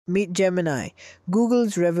Meet Gemini,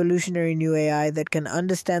 Google's revolutionary new AI that can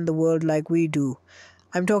understand the world like we do.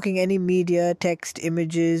 I'm talking any media, text,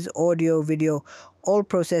 images, audio, video, all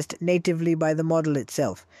processed natively by the model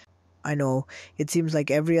itself. I know, it seems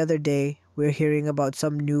like every other day we're hearing about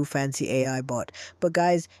some new fancy AI bot. But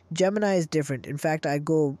guys, Gemini is different. In fact, I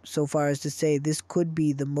go so far as to say this could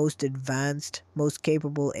be the most advanced, most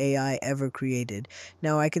capable AI ever created.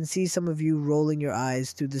 Now, I can see some of you rolling your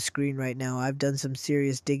eyes through the screen right now. I've done some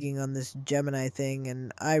serious digging on this Gemini thing,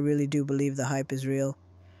 and I really do believe the hype is real.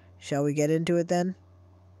 Shall we get into it then?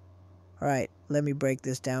 Alright, let me break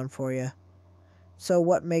this down for you. So,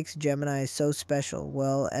 what makes Gemini so special?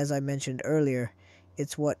 Well, as I mentioned earlier,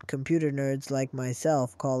 it's what computer nerds like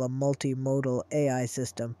myself call a multimodal AI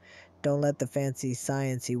system. Don't let the fancy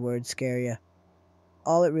sciencey word scare you.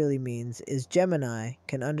 All it really means is Gemini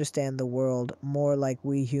can understand the world more like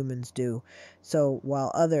we humans do. So,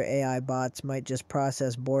 while other AI bots might just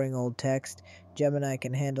process boring old text, Gemini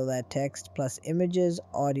can handle that text plus images,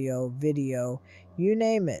 audio, video, you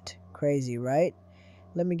name it. Crazy, right?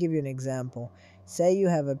 Let me give you an example. Say you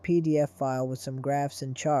have a PDF file with some graphs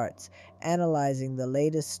and charts analyzing the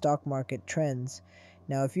latest stock market trends.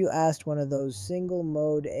 Now, if you asked one of those single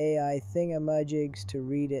mode AI thingamajigs to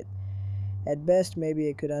read it, at best maybe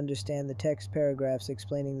it could understand the text paragraphs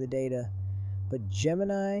explaining the data. But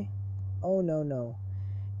Gemini? Oh no, no.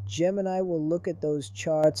 Gemini will look at those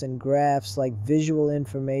charts and graphs like visual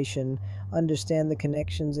information, understand the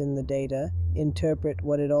connections in the data, interpret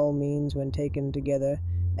what it all means when taken together,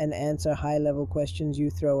 and answer high-level questions you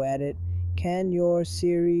throw at it. Can your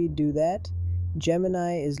Siri do that?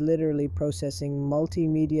 Gemini is literally processing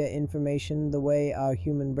multimedia information the way our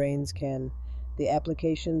human brains can. The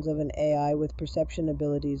applications of an AI with perception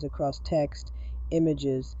abilities across text,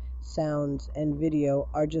 images, sounds, and video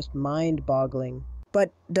are just mind-boggling.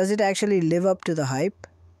 But does it actually live up to the hype?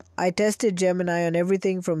 I tested Gemini on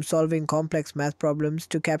everything from solving complex math problems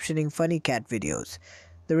to captioning funny cat videos.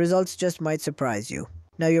 The results just might surprise you.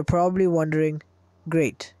 Now you're probably wondering,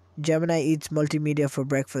 great, Gemini eats multimedia for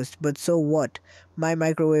breakfast, but so what? My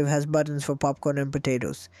microwave has buttons for popcorn and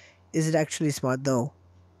potatoes. Is it actually smart though?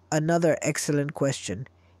 Another excellent question.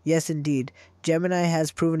 Yes, indeed, Gemini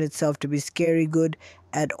has proven itself to be scary good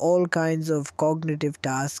at all kinds of cognitive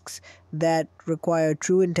tasks that require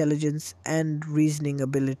true intelligence and reasoning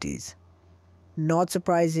abilities. Not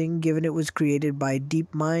surprising given it was created by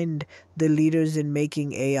DeepMind, the leaders in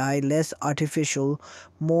making AI less artificial,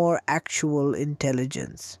 more actual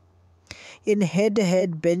intelligence. In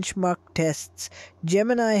head-to-head benchmark tests,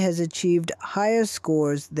 Gemini has achieved higher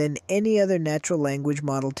scores than any other natural language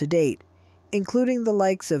model to date, including the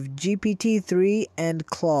likes of GPT-3 and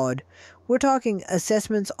Claude. We're talking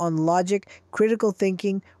assessments on logic, critical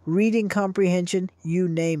thinking, reading comprehension, you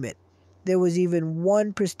name it. There was even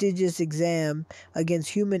one prestigious exam against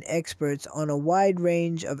human experts on a wide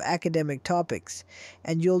range of academic topics,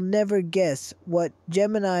 and you'll never guess what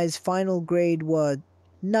Gemini's final grade was.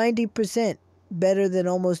 90%, better than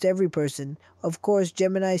almost every person. Of course,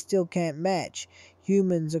 Gemini still can't match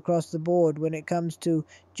humans across the board when it comes to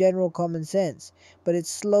general common sense, but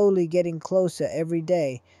it's slowly getting closer every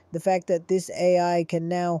day. The fact that this AI can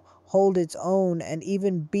now hold its own and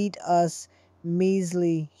even beat us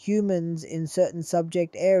measly humans in certain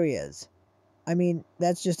subject areas. I mean,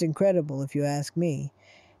 that's just incredible if you ask me.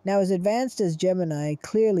 Now, as advanced as Gemini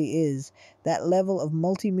clearly is, that level of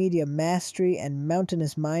multimedia mastery and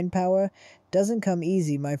mountainous mind power doesn't come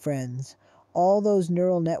easy, my friends. All those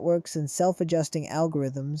neural networks and self-adjusting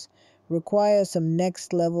algorithms require some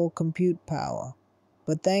next-level compute power.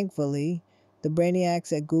 But thankfully, the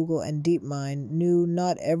brainiacs at Google and DeepMind knew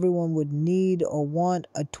not everyone would need or want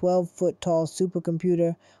a 12-foot-tall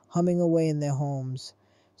supercomputer humming away in their homes.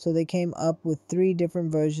 So they came up with 3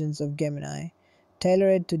 different versions of Gemini,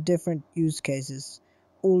 tailored to different use cases.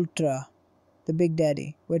 Ultra, the big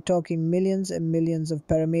daddy. We're talking millions and millions of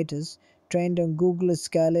parameters trained on Google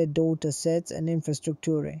Scala data sets and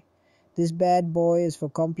infrastructure. This bad boy is for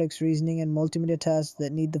complex reasoning and multimedia tasks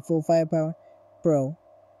that need the full firepower. Pro,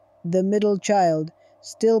 the middle child,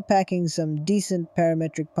 still packing some decent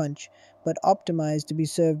parametric punch, but optimized to be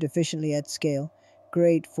served efficiently at scale.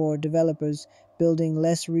 Great for developers building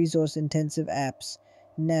less resource-intensive apps.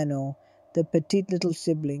 Nano, the petite little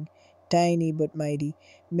sibling, tiny but mighty,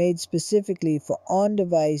 made specifically for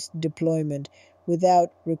on-device deployment without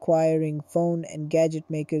requiring phone and gadget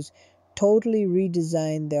makers totally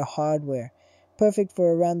redesign their hardware. Perfect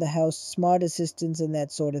for around-the-house smart assistants and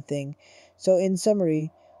that sort of thing. So in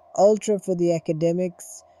summary, Ultra for the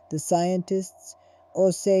academics, the scientists,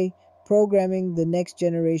 or say programming the next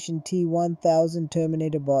generation T-1000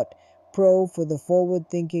 Terminator bot. Pro for the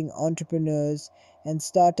forward-thinking entrepreneurs and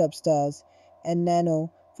startup stars, and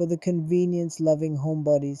Nano for the convenience-loving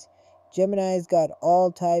homebodies. Gemini's got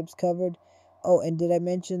all types covered. Oh, and did I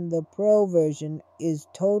mention the Pro version is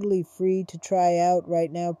totally free to try out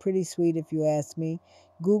right now? Pretty sweet if you ask me.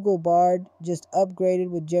 Google Bard just upgraded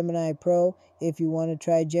with Gemini Pro. If you want to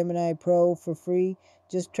try Gemini Pro for free,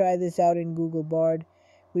 just try this out in Google Bard.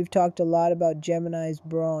 We've talked a lot about Gemini's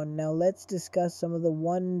brawn. Now let's discuss some of the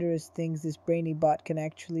wondrous things this brainy bot can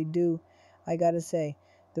actually do. I gotta say,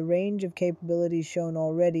 the range of capabilities shown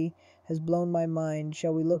already has blown my mind.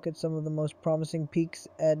 Shall we look at some of the most promising peaks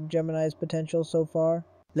at Gemini's potential so far?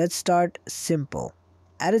 Let's start simple.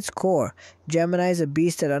 At its core, Gemini is a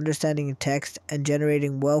beast at understanding text and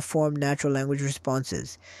generating well-formed natural language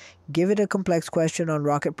responses. Give it a complex question on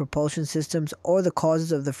rocket propulsion systems or the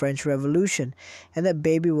causes of the French Revolution, and that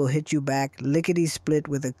baby will hit you back lickety-split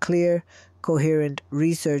with a clear, coherent,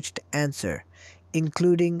 researched answer,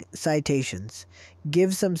 including citations.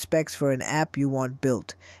 Give some specs for an app you want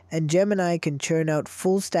built, and Gemini can churn out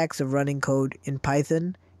full stacks of running code in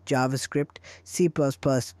Python, JavaScript, C++,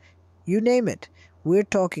 you name it. We're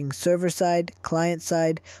talking server-side,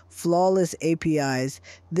 client-side, flawless APIs.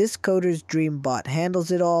 This coder's dream bot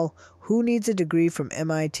handles it all. Who needs a degree from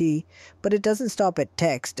MIT? But it doesn't stop at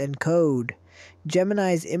text and code.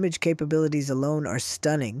 Gemini's image capabilities alone are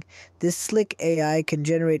stunning. This slick AI can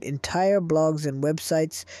generate entire blogs and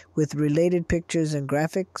websites with related pictures and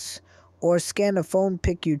graphics, or scan a phone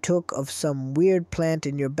pic you took of some weird plant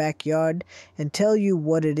in your backyard and tell you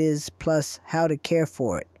what it is plus how to care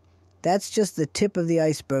for it. That's just the tip of the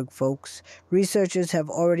iceberg, folks. Researchers have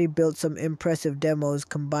already built some impressive demos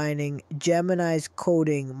combining Gemini's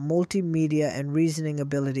coding, multimedia, and reasoning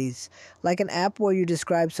abilities. Like an app where you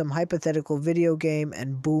describe some hypothetical video game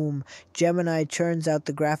and boom, Gemini churns out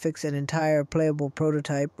the graphics and entire playable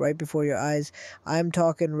prototype right before your eyes. I'm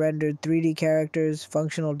talking rendered 3D characters,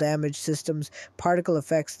 functional damage systems, particle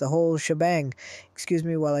effects, the whole shebang. Excuse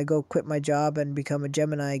me while I go quit my job and become a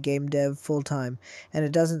Gemini game dev full-time. And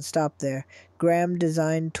it doesn't stop there. Graham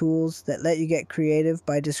designed tools that let you get creative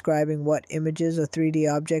by describing what images or 3D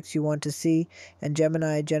objects you want to see, and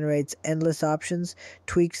Gemini generates endless options,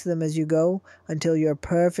 tweaks them as you go, until your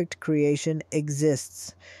perfect creation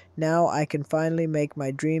exists. Now I can finally make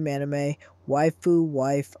my dream anime, Waifu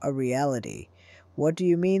Wife, a reality. What do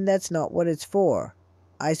you mean that's not what it's for?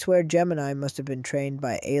 I swear Gemini must have been trained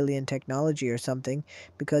by alien technology or something,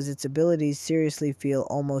 because its abilities seriously feel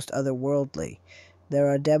almost otherworldly. There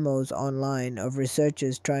are demos online of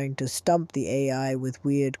researchers trying to stump the AI with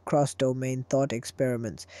weird cross-domain thought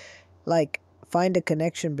experiments, like find a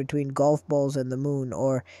connection between golf balls and the moon,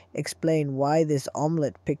 or explain why this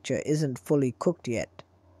omelet picture isn't fully cooked yet.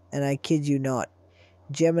 And I kid you not,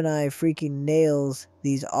 Gemini freaking nails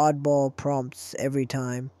these oddball prompts every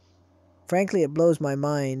time. Frankly, it blows my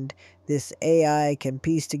mind this AI can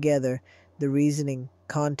piece together the reasoning,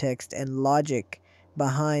 context, and logic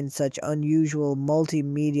behind such unusual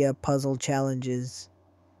multimedia puzzle challenges.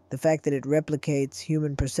 The fact that it replicates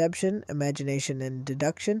human perception, imagination, and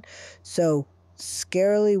deduction so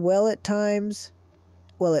scarily well at times,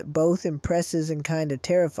 well, it both impresses and kind of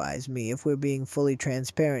terrifies me if we're being fully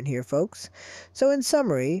transparent here, folks. So, in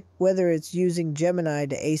summary, whether it's using Gemini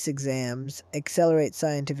to ace exams, accelerate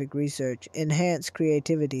scientific research, enhance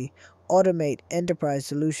creativity, automate enterprise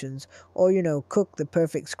solutions, or, cook the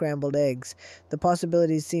perfect scrambled eggs, the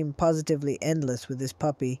possibilities seem positively endless with this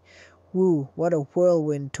puppy. Woo, what a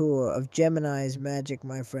whirlwind tour of Gemini's magic,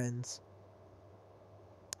 my friends.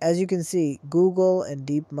 As you can see, Google and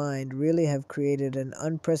DeepMind really have created an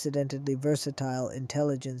unprecedentedly versatile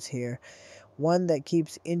intelligence here, one that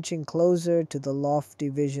keeps inching closer to the lofty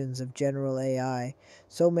visions of general AI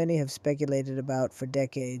so many have speculated about for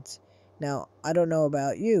decades. Now, I don't know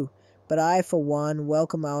about you, but I, for one,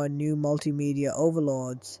 welcome our new multimedia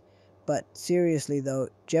overlords. But seriously, though,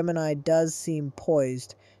 Gemini does seem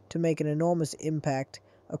poised to make an enormous impact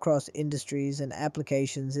across industries and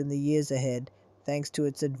applications in the years ahead, thanks to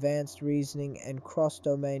its advanced reasoning and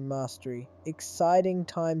cross-domain mastery. Exciting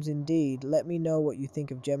times indeed. Let me know what you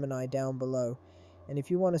think of Gemini down below. And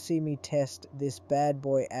if you want to see me test this bad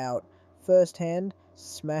boy out firsthand,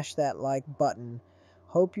 smash that like button.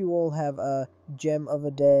 Hope you all have a gem of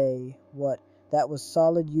a day. What? That was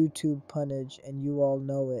solid YouTube punnage, and you all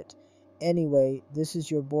know it. Anyway, this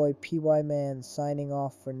is your boy PY Man signing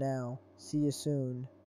off for now. See you soon.